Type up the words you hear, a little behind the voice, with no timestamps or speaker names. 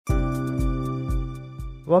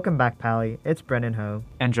Welcome back, Pally. It's Brennan Ho.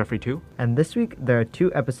 And Jeffrey too. And this week, there are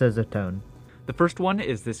 2 episodes of Tone. The first one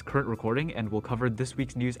is this current recording, and we'll cover this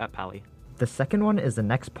week's news at Pally. The second one is the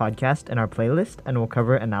next podcast in our playlist, and we'll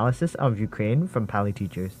cover analysis of Ukraine from Pally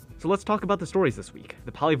teachers. So let's talk about the stories this week.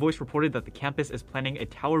 The Pally Voice reported that the campus is planning a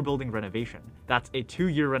tower building renovation. That's a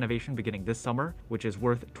 2-year renovation beginning this summer, which is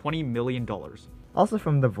worth $20 million. Also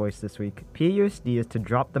from The Voice this week, PAUSD is to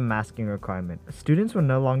drop the masking requirement. Students will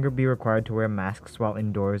no longer be required to wear masks while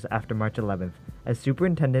indoors after March 11th, as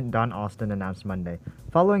Superintendent Don Alston announced Monday,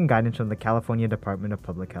 following guidance from the California Department of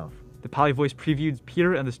Public Health. The Pally Voice previewed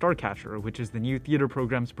Peter and the Starcatcher, which is the new theater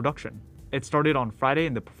program's production. It started on Friday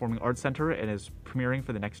in the Performing Arts Center and is premiering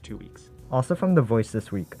for the next 2 weeks. Also from The Voice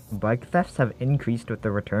this week, bike thefts have increased with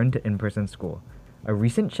the return to in-person school. A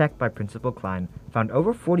recent check by Principal Klein found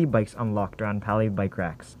over 40 bikes unlocked around Pally bike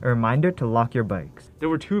racks. A reminder to lock your bikes. There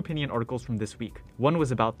were 2 opinion articles from this week. One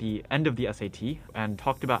was about the end of the SAT and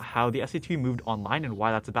talked about how the SAT moved online and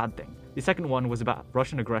why that's a bad thing. The second one was about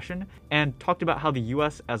Russian aggression and talked about how the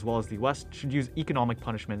US as well as the West should use economic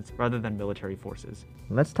punishments rather than military forces.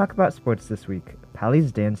 Let's talk about sports this week.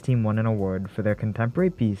 Pally's dance team won an award for their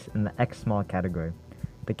contemporary piece in the X Small category.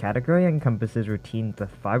 The category encompasses routines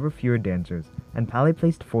with 5 or fewer dancers, and Pally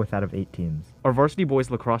placed 4th out of 8 teams. Our varsity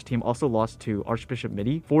boys lacrosse team also lost to Archbishop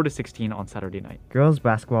Mitty 4-16 on Saturday night. Girls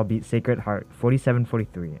basketball beat Sacred Heart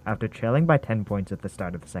 47-43 after trailing by 10 points at the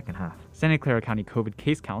start of the second half. Santa Clara County COVID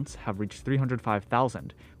case counts have reached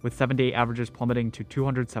 305,000, with 7-day averages plummeting to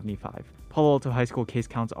 275. Palo Alto High School case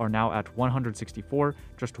counts are now at 164,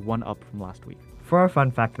 just 1 up from last week. For our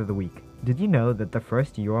fun fact of the week, did you know that the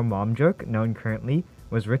first Your Mom joke known currently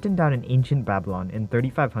was written down in ancient Babylon in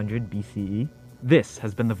 3500 BCE? This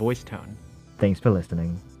has been The Voice Tone. Thanks for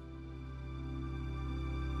listening.